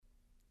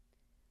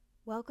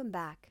Welcome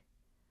back.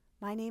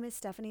 My name is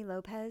Stephanie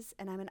Lopez,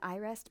 and I'm an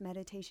iRest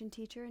meditation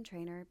teacher and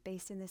trainer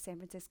based in the San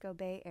Francisco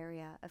Bay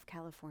Area of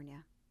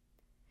California.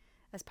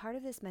 As part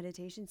of this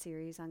meditation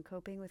series on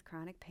coping with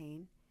chronic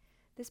pain,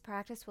 this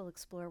practice will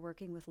explore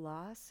working with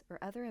loss or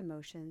other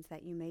emotions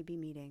that you may be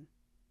meeting.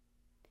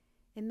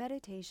 In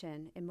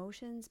meditation,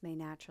 emotions may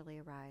naturally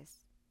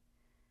arise.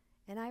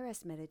 In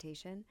iRest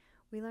meditation,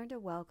 we learn to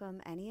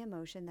welcome any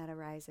emotion that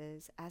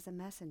arises as a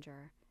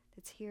messenger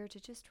that's here to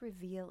just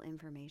reveal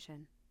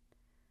information.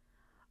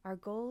 Our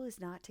goal is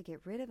not to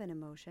get rid of an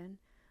emotion,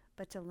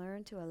 but to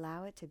learn to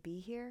allow it to be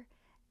here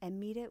and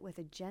meet it with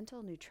a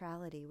gentle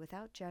neutrality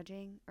without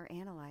judging or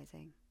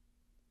analyzing.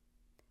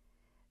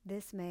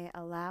 This may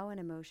allow an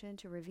emotion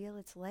to reveal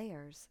its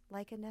layers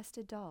like a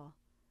nested doll.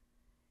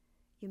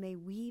 You may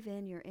weave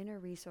in your inner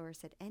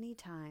resource at any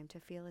time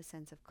to feel a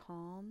sense of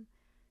calm,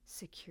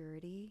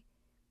 security,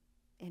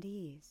 and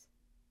ease.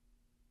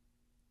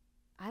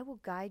 I will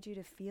guide you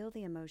to feel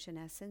the emotion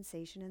as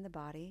sensation in the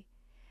body,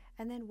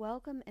 and then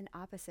welcome an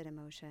opposite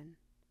emotion.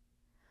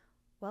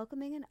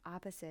 Welcoming an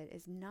opposite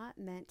is not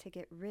meant to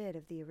get rid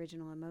of the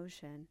original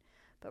emotion,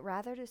 but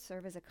rather to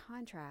serve as a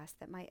contrast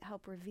that might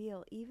help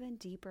reveal even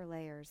deeper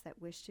layers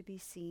that wish to be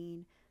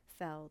seen,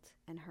 felt,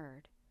 and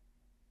heard.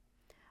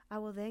 I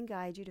will then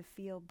guide you to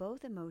feel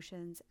both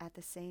emotions at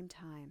the same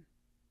time.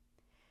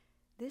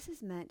 This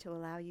is meant to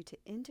allow you to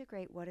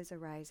integrate what is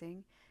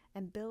arising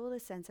and build a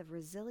sense of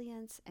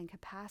resilience and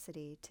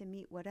capacity to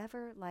meet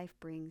whatever life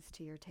brings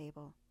to your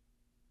table.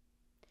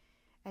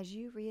 As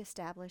you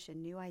reestablish a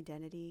new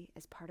identity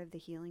as part of the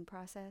healing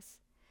process,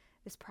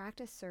 this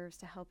practice serves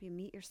to help you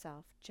meet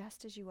yourself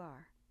just as you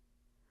are.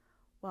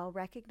 While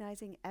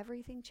recognizing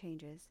everything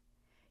changes,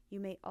 you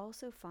may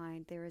also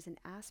find there is an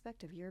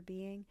aspect of your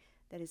being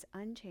that is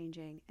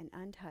unchanging and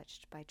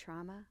untouched by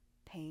trauma,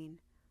 pain,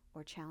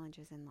 or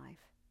challenges in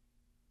life.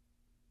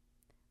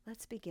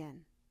 Let's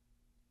begin.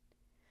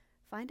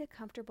 Find a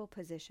comfortable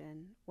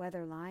position,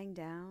 whether lying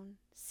down,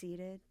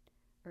 seated,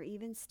 or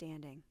even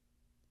standing.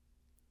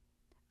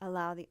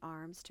 Allow the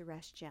arms to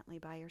rest gently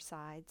by your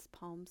sides,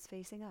 palms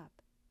facing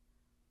up.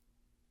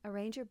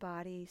 Arrange your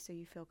body so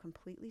you feel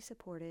completely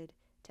supported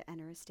to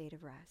enter a state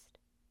of rest.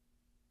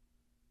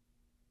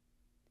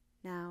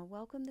 Now,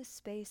 welcome the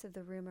space of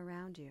the room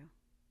around you.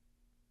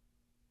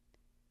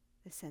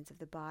 The sense of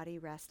the body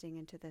resting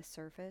into the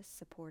surface,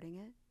 supporting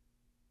it.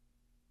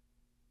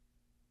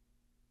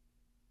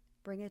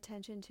 Bring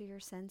attention to your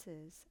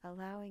senses,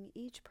 allowing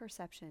each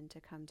perception to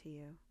come to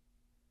you.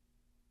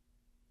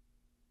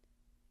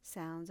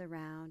 Sounds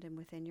around and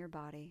within your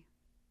body,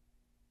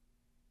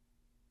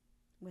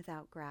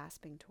 without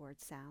grasping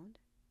towards sound.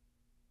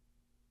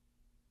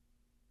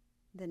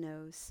 The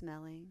nose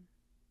smelling,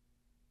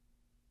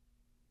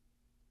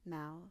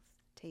 mouth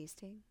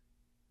tasting,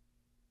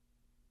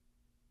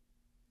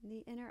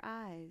 the inner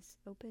eyes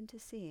open to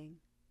seeing,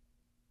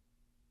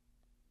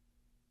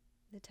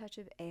 the touch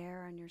of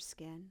air on your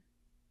skin,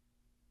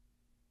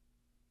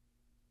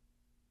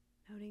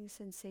 noting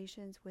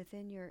sensations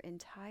within your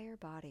entire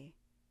body.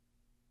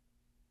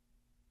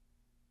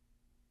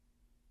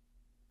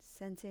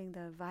 Sensing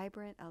the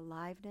vibrant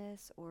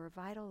aliveness or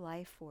vital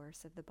life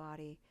force of the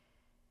body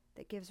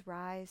that gives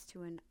rise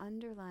to an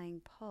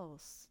underlying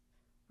pulse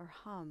or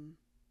hum.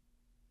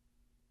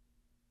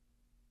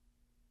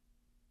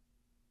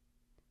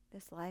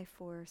 This life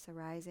force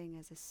arising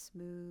as a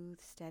smooth,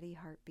 steady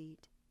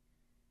heartbeat.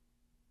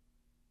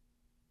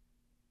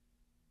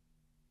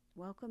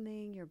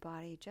 Welcoming your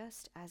body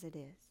just as it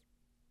is.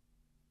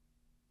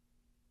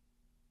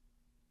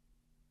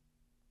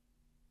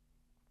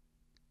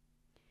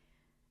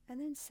 And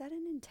then set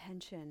an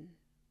intention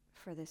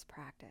for this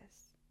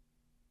practice.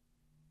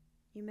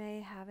 You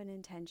may have an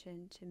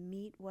intention to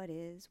meet what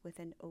is with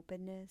an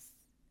openness,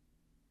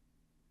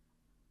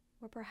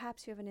 or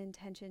perhaps you have an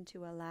intention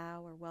to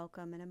allow or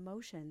welcome an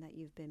emotion that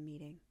you've been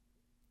meeting.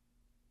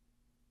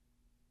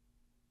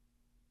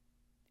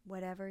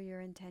 Whatever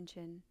your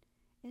intention,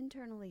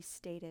 internally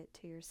state it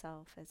to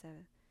yourself as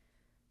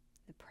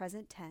the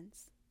present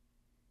tense,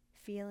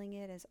 feeling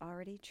it as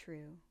already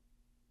true,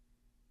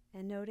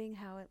 and noting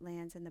how it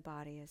lands in the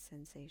body as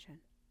sensation.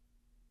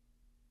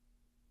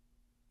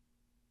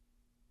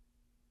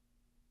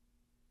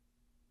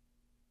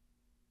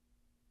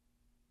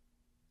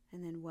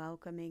 And then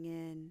welcoming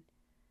in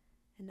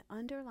an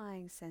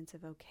underlying sense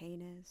of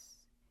okayness,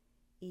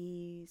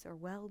 ease, or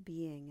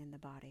well-being in the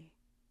body.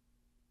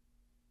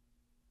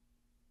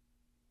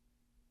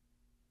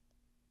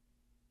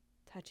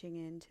 Touching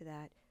into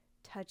that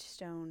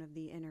touchstone of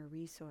the inner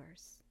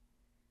resource.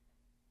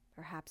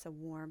 Perhaps a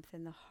warmth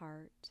in the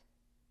heart,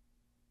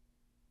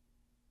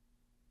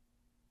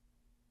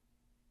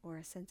 or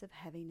a sense of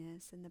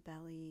heaviness in the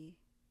belly,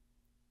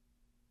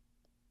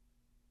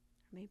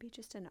 or maybe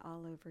just an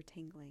all-over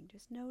tingling.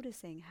 Just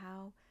noticing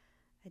how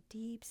a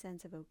deep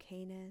sense of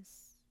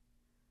okayness,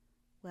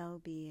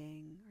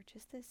 well-being, or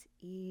just this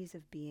ease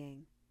of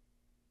being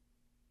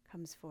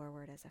comes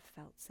forward as a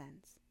felt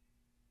sense.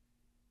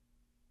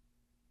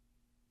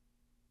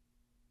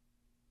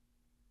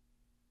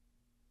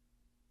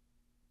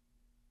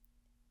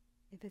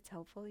 If it's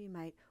helpful, you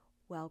might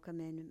welcome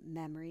in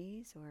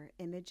memories or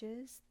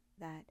images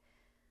that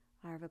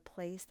are of a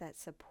place that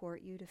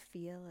support you to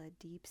feel a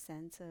deep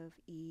sense of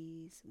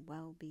ease,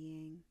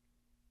 well-being,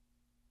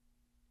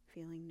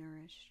 feeling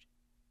nourished.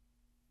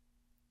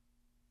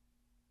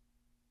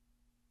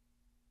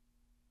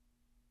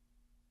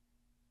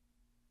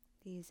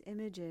 These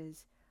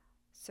images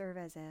serve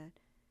as an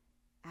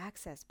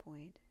access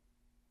point.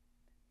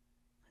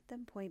 Let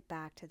them point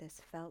back to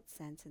this felt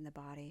sense in the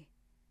body.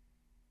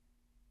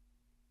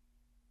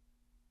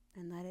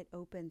 And let it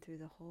open through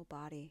the whole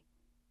body.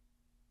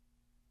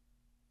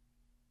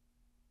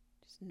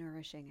 Just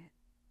nourishing it.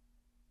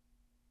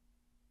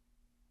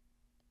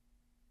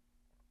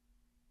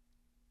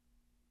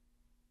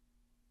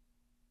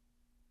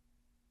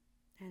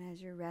 And as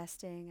you're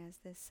resting, as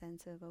this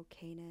sense of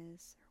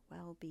okayness or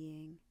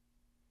well-being,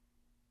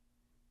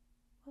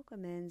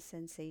 welcome in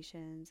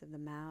sensations of the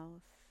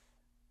mouth,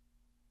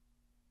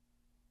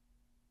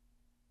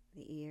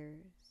 the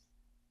ears,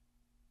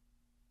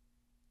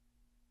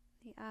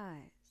 the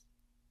eyes.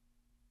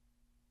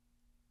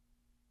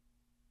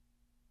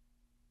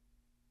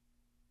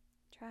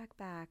 Track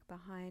back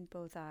behind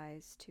both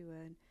eyes to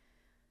a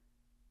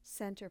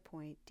center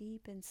point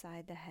deep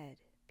inside the head,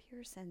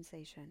 pure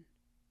sensation.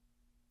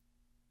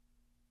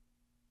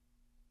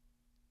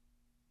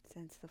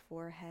 Sense the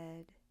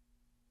forehead,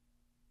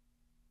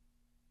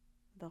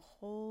 the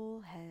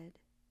whole head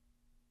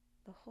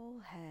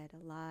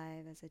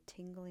alive as a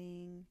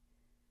tingling,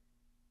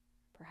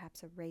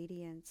 perhaps a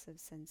radiance of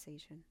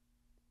sensation.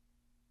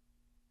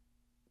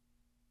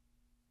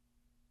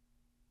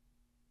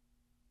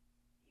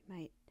 You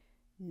might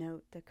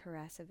note the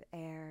caress of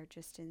air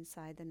just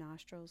inside the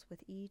nostrils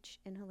with each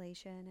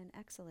inhalation and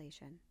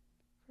exhalation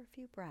for a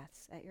few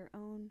breaths at your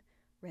own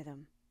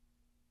rhythm.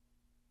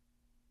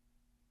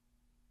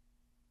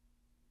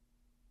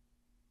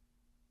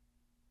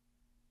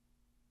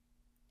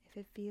 If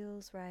it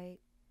feels right,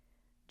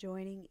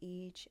 joining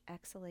each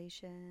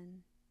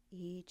exhalation,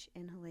 each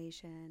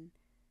inhalation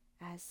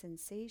as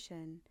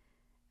sensation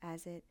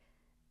as it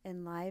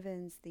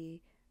enlivens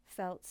the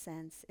felt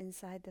sense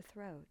inside the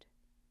throat.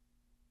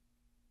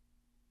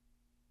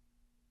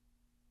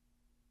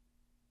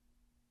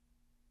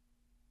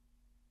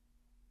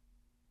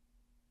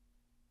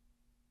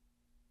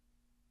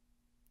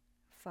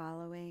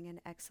 Following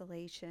an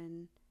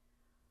exhalation,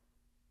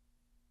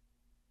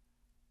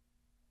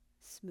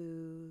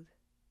 smooth.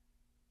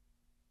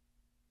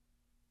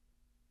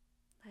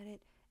 Let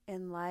it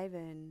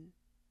enliven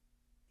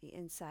the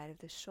inside of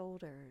the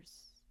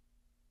shoulders,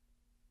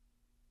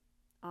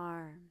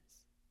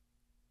 arms,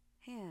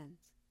 hands.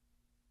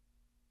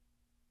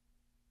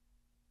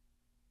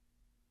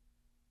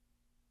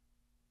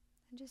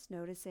 And just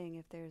noticing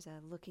if there's a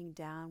looking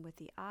down with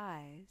the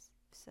eyes.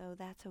 So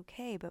that's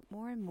okay, but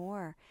more and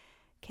more,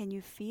 can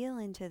you feel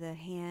into the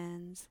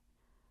hands,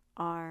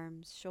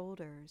 arms,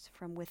 shoulders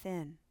from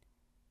within?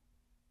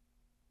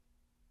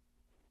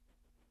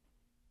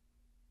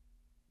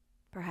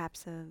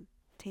 Perhaps a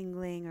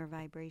tingling or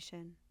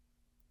vibration.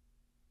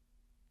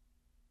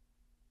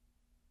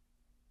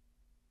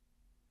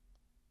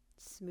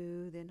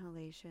 Smooth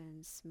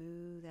inhalation,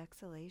 smooth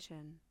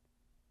exhalation.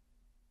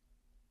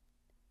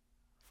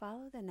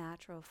 Follow the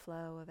natural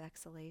flow of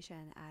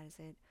exhalation as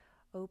it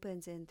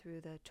opens in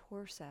through the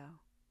torso.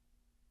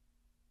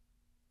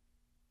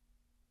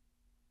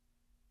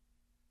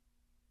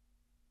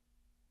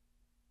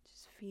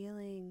 Just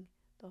feeling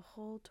the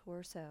whole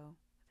torso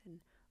with an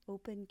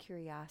open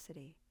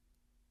curiosity.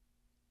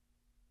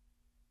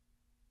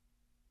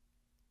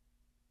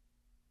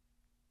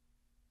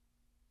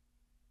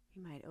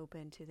 You might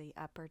open to the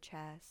upper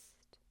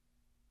chest,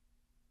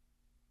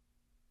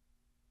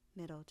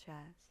 middle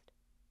chest,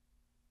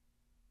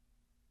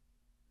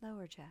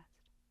 lower chest,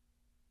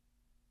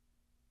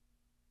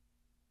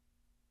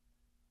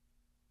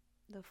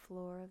 the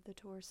floor of the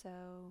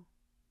torso,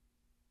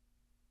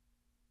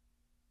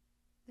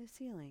 the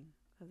ceiling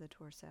of the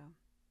torso.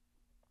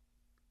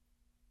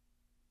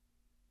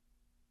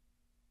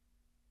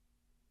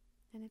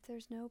 And if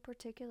there's no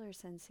particular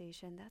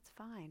sensation, that's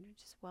fine.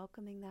 Just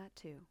welcoming that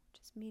too.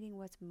 Just meeting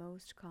what's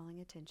most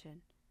calling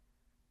attention.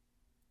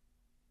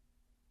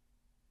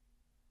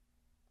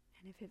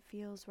 And if it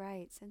feels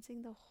right,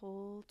 sensing the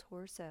whole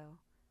torso,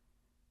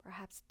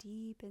 perhaps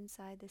deep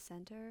inside the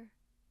center.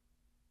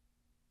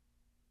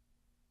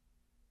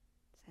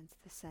 Sense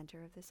the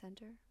center of the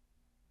center.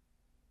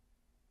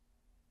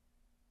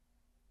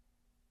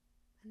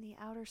 And the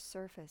outer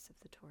surface of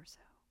the torso.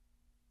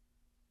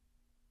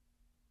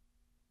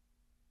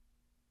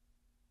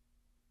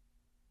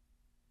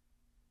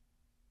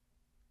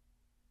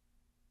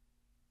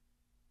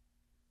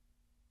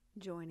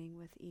 Joining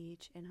with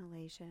each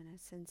inhalation a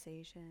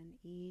sensation,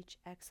 each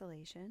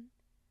exhalation.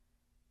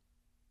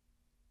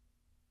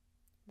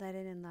 Let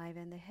it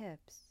enliven the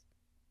hips,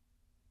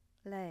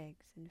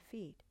 legs, and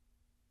feet.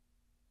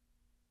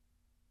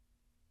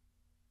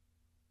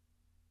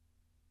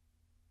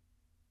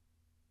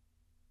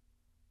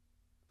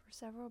 For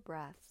several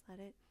breaths, let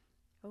it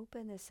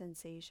Open the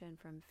sensation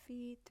from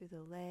feet through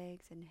the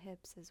legs and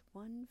hips as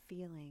one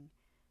feeling,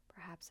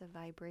 perhaps a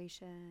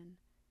vibration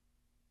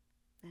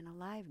and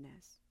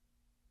aliveness.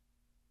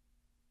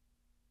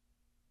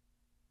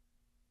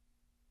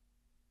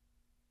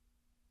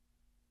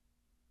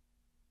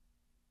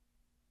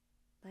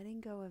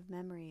 Letting go of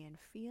memory and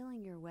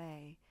feeling your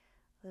way,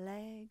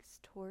 legs,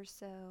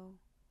 torso,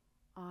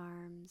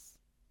 arms,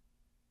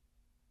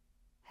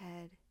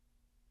 head,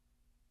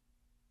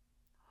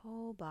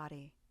 whole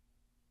body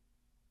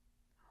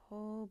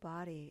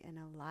in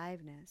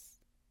aliveness,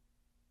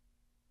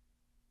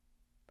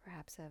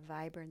 perhaps a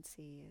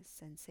vibrancy, a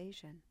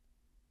sensation.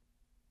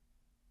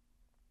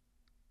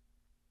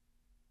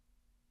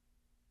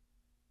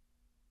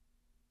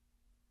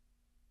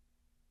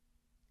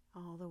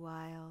 All the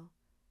while,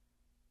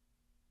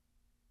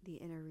 the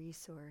inner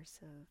resource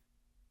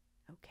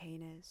of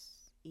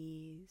okayness,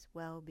 ease,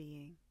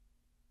 well-being.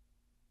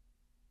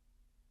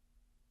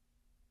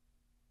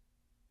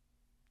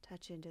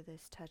 Touch into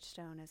this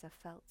touchstone as a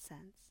felt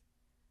sense,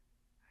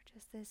 or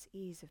just this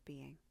ease of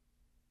being.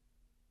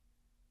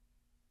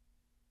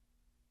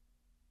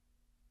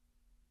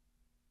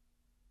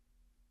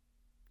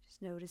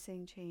 Just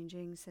noticing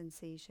changing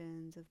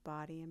sensations of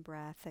body and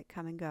breath that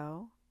come and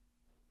go.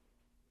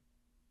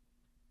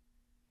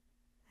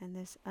 And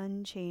this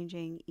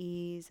unchanging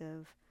ease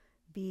of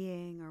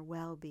being or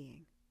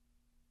well-being.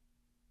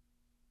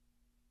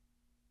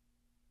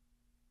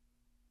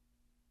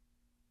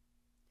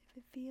 If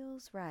it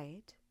feels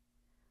right,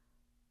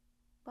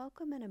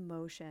 welcome an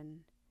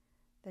emotion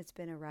that's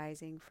been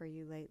arising for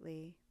you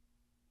lately.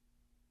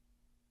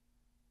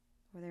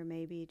 Or there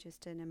may be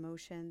just an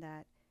emotion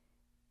that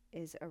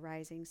is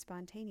arising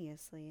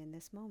spontaneously in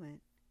this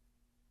moment.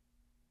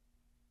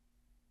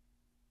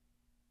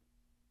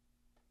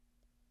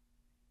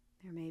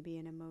 There may be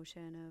an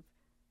emotion of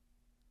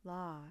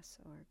loss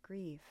or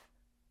grief,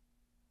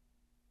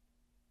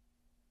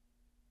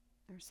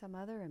 or some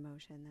other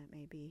emotion that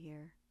may be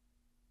here.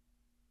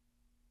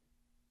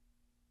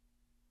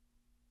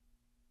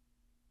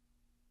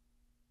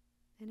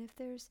 And if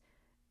there's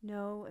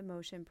no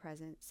emotion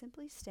present,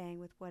 simply staying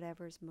with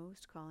whatever's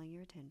most calling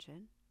your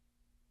attention.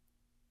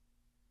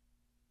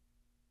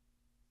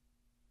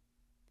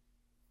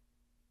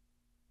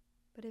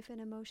 But if an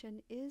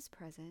emotion is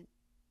present,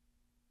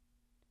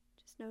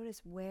 just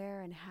notice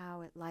where and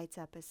how it lights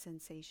up a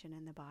sensation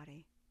in the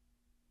body.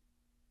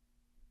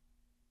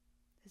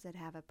 Does it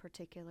have a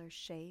particular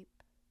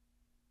shape,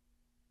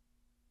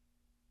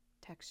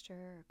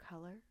 texture, or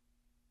color?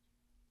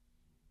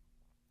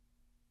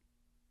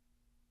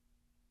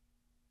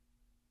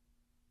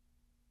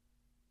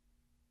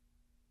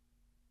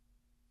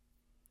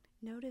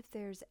 Note if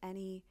there's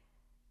any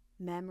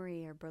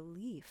memory or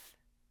belief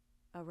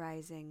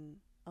arising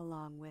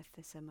along with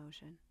this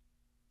emotion.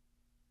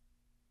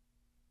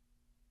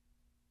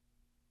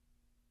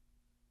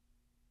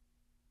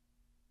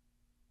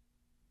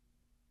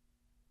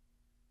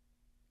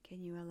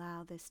 Can you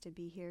allow this to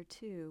be here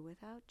too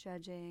without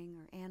judging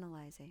or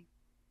analyzing,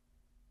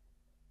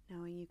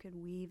 knowing you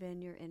can weave in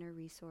your inner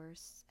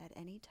resource at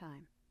any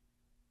time?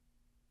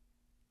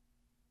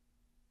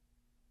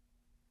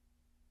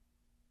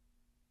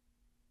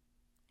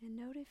 And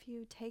note if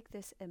you take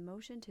this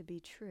emotion to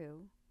be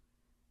true,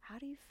 how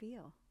do you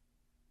feel?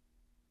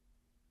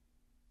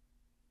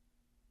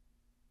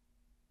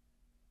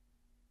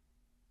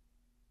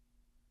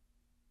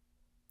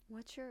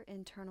 What's your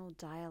internal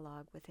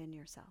dialogue within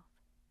yourself?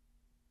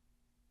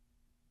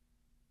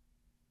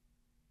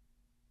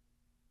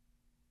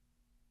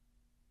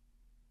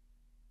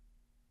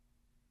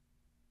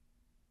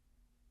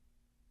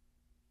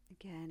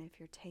 Again, if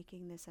you're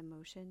taking this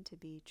emotion to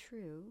be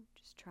true,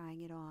 just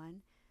trying it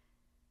on,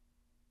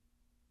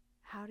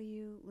 how do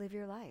you live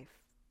your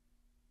life?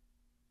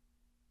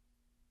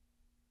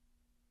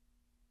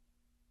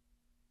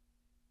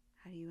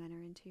 How do you enter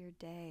into your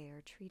day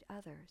or treat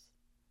others?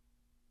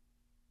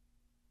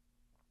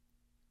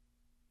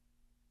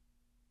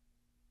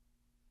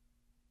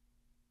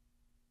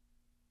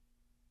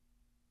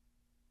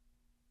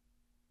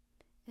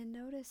 And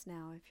notice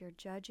now if you're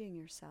judging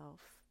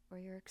yourself or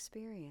your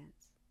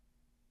experience.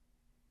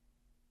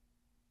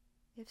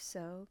 If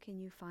so, can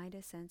you find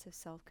a sense of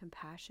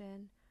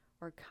self-compassion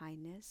or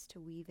kindness to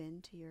weave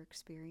into your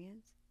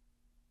experience?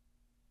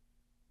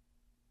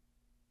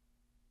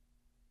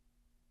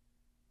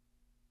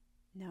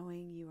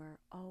 Knowing you are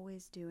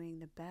always doing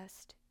the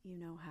best you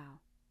know how.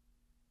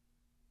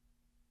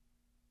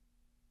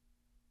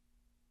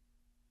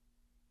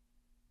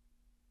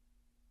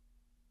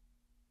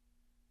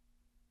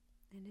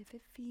 And if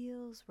it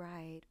feels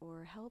right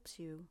or helps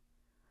you,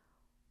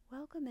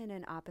 welcome in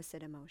an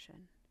opposite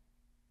emotion.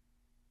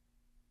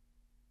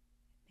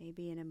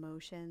 Maybe an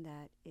emotion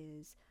that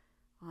is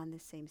on the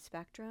same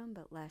spectrum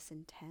but less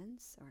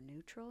intense or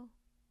neutral.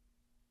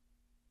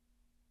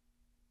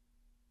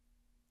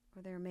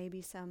 Or there may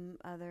be some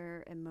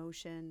other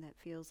emotion that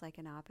feels like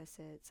an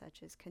opposite,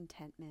 such as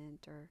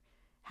contentment or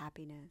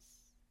happiness.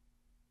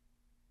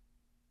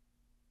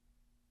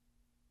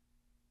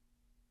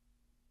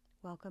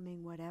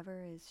 welcoming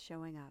whatever is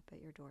showing up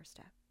at your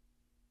doorstep.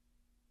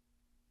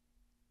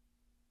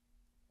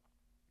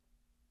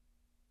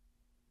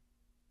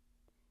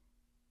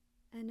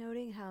 And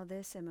noting how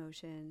this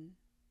emotion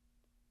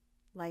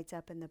lights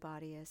up in the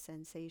body as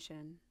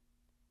sensation.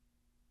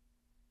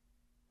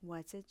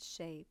 What's its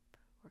shape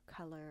or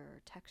color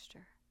or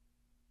texture?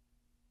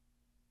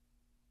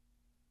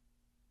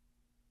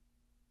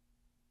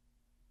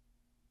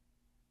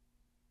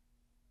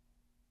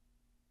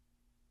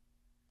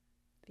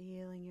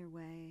 Feeling your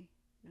way.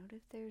 Note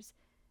if there's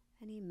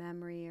any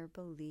memory or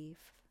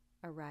belief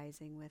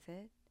arising with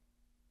it.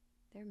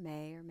 There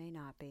may or may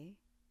not be.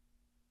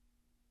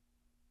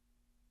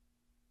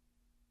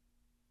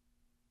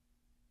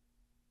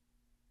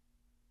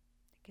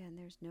 Again,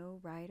 there's no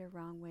right or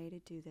wrong way to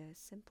do this.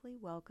 Simply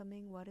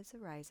welcoming what is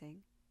arising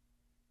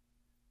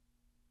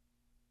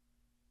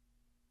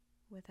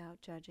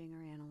without judging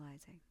or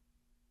analyzing.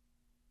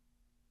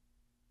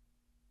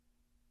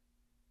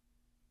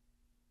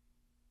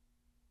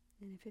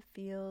 And if it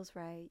feels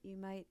right, you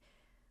might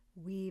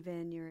weave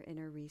in your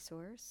inner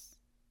resource,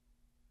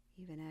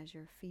 even as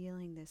you're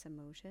feeling this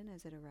emotion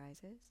as it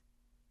arises.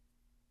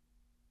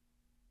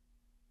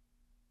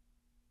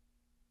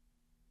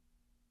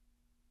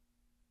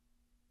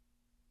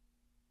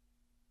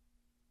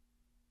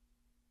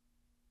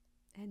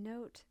 And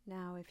note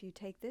now, if you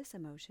take this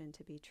emotion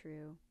to be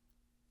true,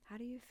 how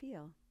do you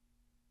feel?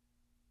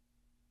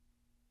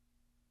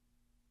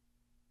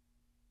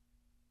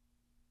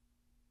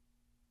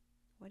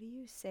 What do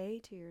you say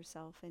to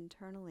yourself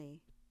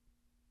internally?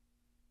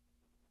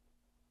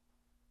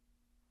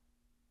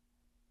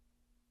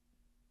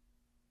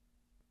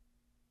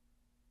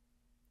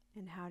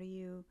 And how do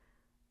you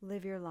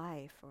live your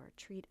life or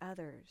treat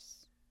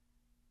others?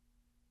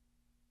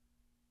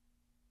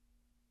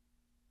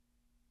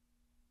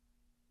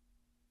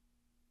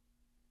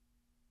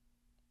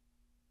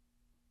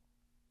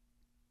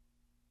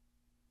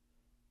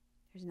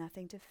 There's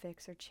nothing to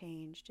fix or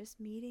change, just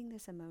meeting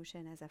this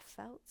emotion as a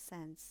felt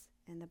sense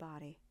in the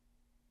body.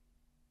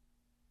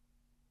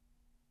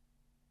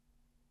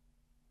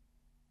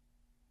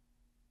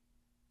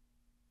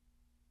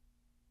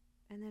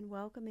 And then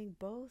welcoming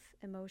both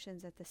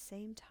emotions at the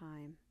same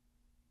time.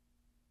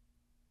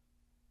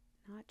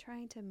 Not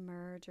trying to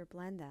merge or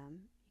blend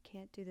them. You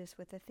can't do this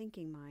with a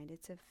thinking mind.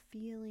 It's a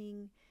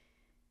feeling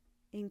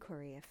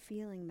inquiry, a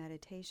feeling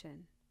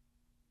meditation.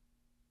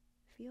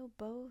 Feel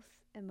both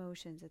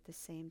emotions at the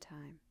same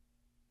time.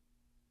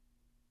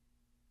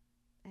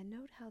 And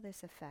note how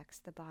this affects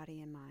the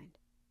body and mind.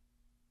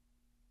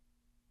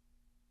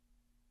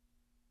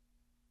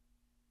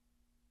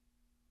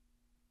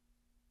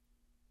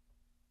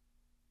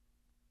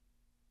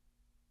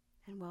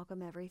 And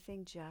welcome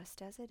everything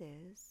just as it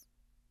is.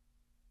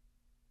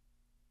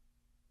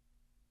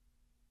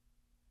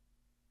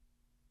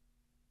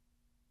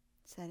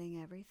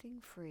 Setting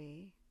everything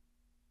free.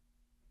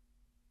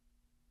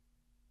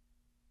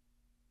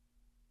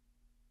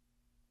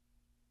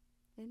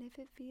 And if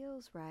it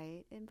feels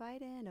right,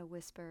 invite in a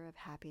whisper of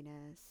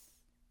happiness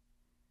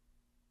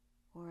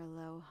or a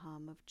low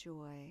hum of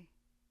joy.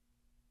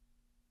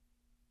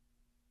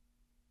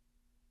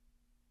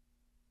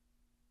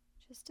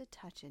 Just to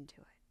touch into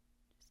it.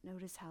 Just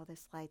notice how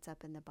this lights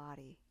up in the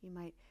body. You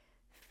might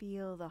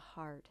feel the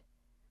heart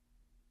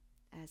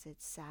as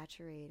it's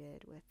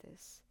saturated with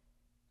this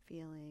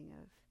feeling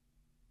of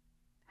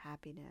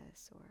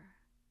happiness or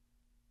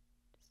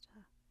just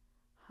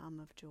a hum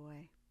of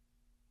joy.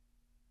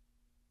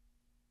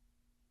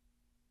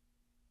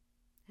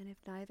 And if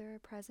neither are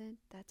present,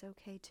 that's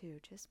okay too.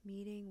 Just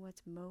meeting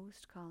what's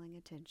most calling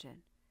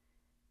attention.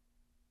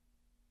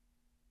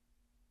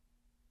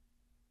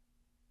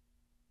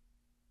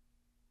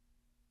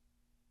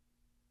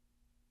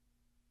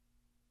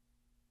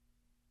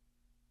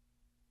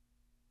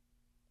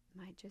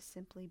 Might just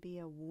simply be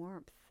a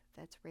warmth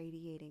that's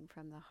radiating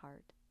from the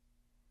heart.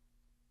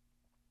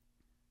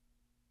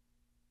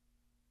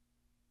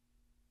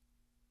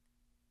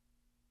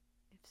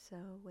 If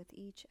so, with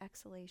each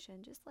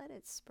exhalation, just let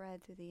it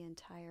spread through the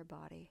entire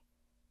body.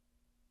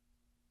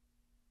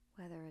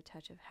 Whether a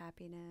touch of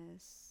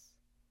happiness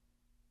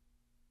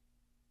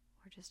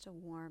or just a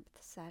warmth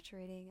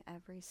saturating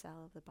every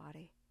cell of the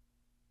body.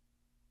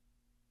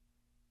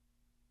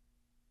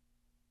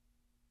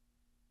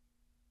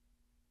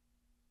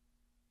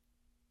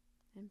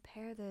 And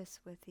pair this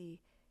with the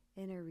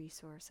inner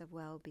resource of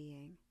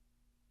well-being,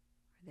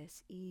 or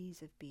this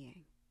ease of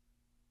being.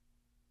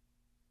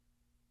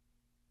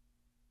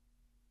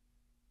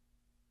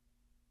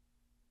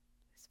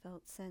 This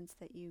felt sense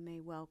that you may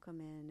welcome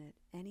in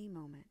at any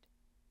moment.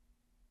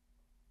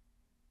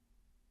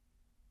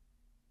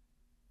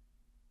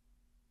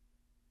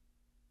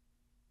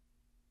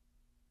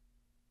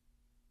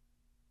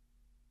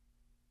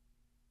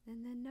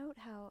 And then note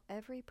how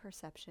every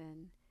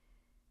perception,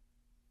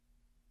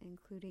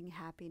 including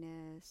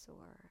happiness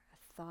or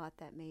a thought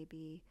that may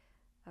be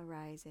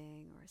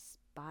arising or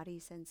body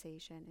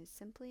sensation, is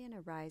simply an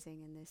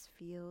arising in this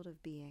field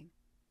of being.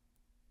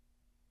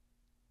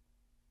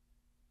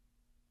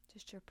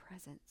 Just your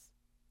presence.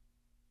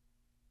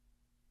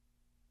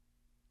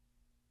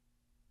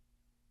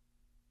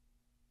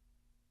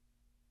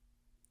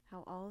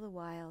 how all the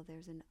while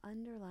there's an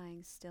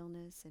underlying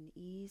stillness and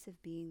ease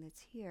of being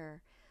that's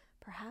here,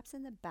 perhaps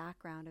in the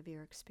background of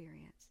your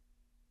experience.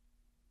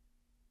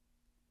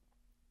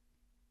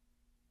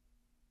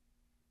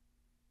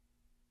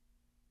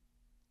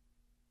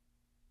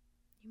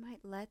 You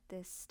might let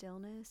this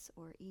stillness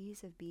or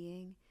ease of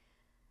being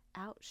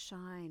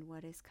outshine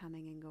what is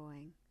coming and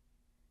going.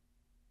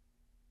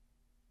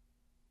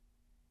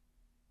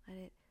 Let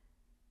it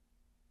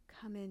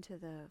come into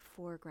the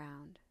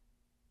foreground.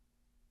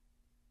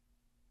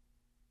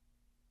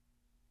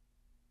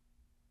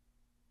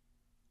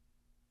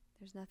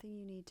 There's nothing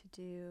you need to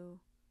do,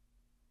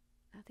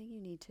 nothing you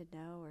need to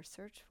know or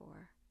search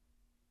for.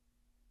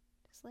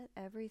 Just let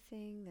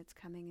everything that's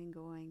coming and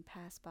going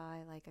pass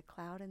by like a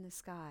cloud in the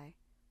sky.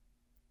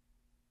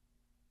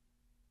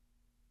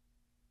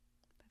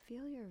 But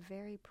feel your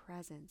very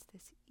presence,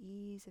 this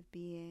ease of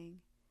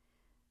being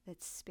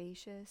that's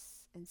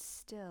spacious and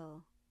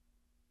still,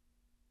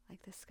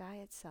 like the sky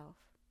itself.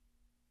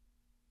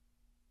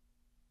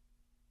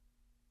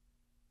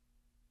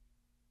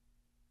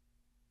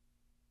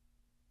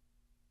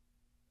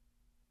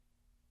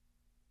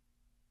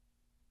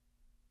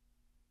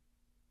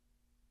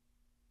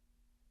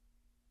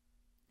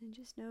 And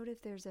just note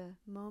if there's a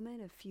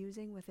moment of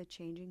fusing with a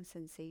changing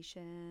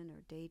sensation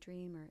or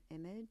daydream or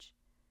image.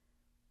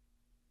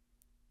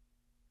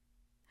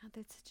 Now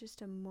that's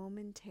just a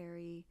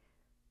momentary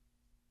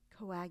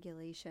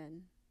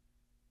coagulation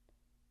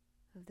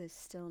of this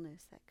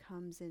stillness that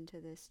comes into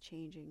this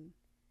changing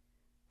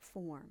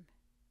form,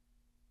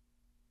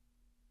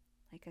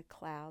 like a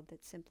cloud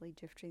that's simply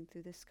drifting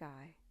through the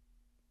sky.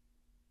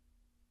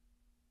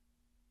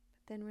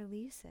 But then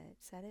release it,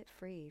 set it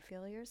free.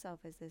 Feel yourself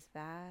as this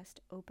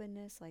vast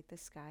openness like the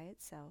sky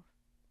itself.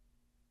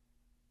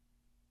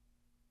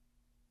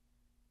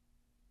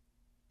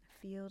 A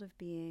field of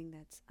being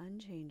that's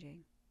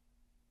unchanging.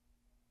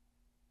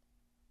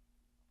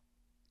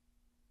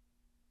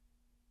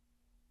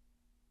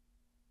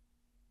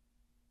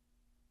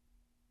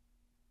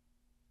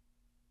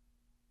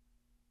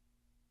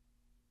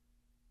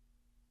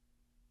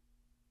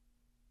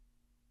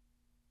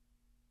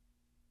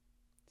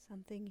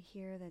 Something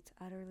here that's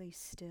utterly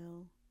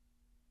still.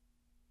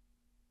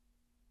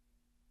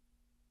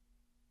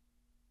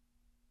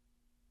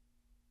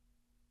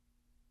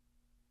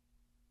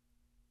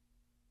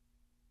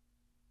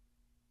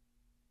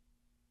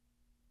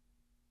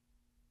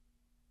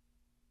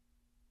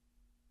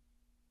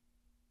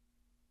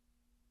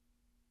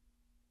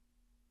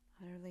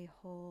 Utterly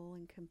whole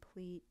and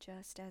complete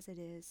just as it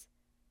is.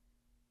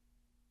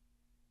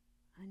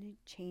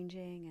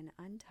 Unchanging and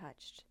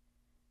untouched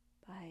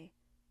by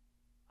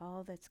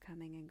all that's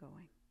coming and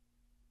going.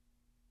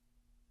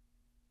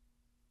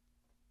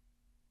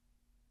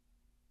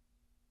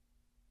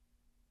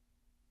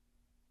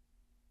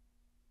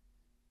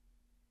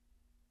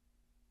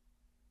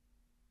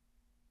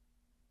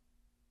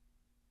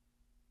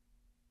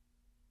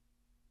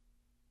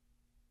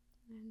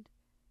 And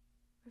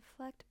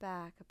reflect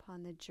back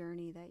upon the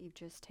journey that you've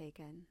just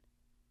taken,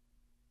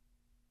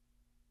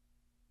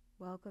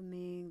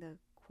 welcoming the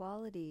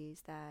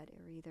qualities that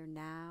are either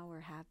now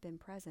or have been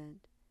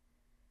present,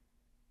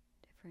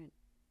 different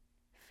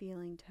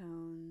feeling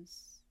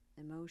tones,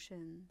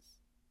 emotions,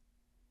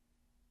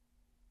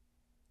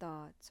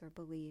 thoughts or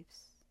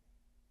beliefs,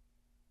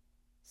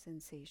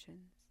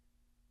 sensations,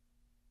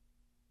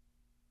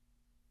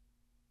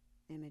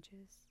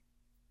 images.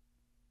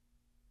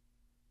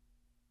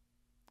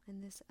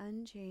 And this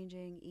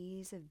unchanging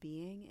ease of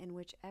being in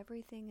which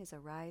everything is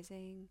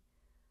arising,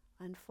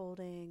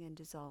 unfolding, and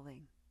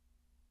dissolving.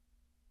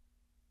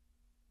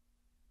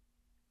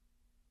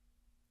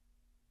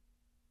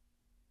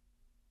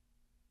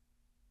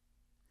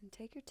 And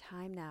take your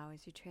time now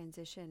as you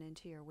transition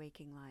into your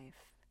waking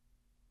life,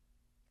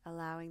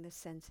 allowing the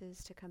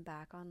senses to come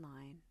back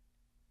online,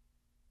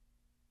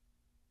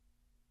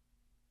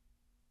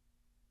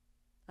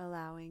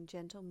 allowing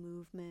gentle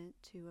movement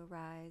to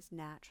arise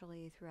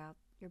naturally throughout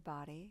your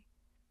body.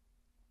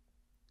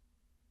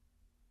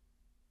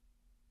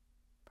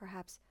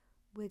 Perhaps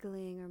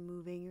wiggling or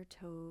moving your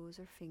toes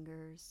or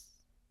fingers,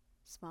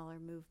 smaller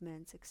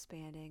movements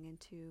expanding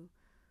into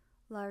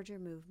larger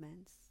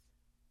movements.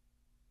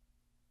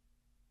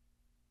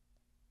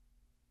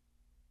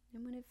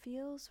 And when it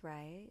feels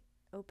right,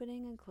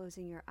 opening and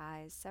closing your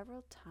eyes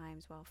several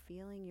times while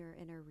feeling your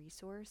inner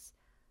resource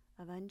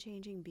of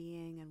unchanging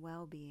being and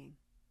well-being.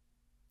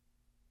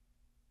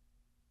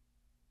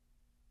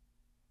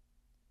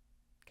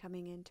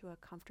 Coming into a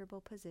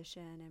comfortable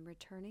position and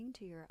returning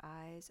to your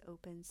eyes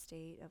open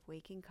state of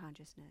waking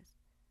consciousness,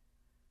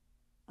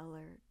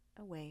 alert,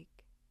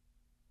 awake.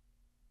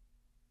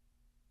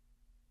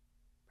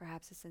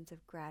 Perhaps a sense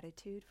of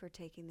gratitude for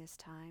taking this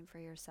time for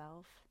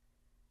yourself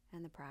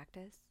and the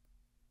practice.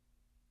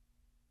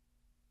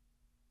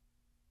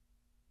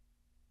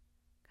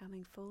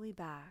 Coming fully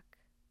back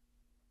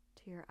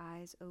to your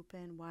eyes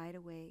open, wide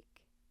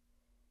awake,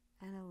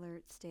 an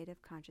alert state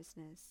of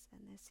consciousness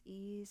and this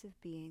ease of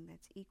being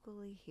that's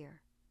equally here.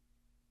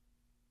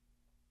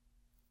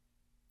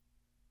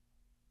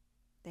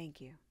 Thank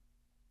you.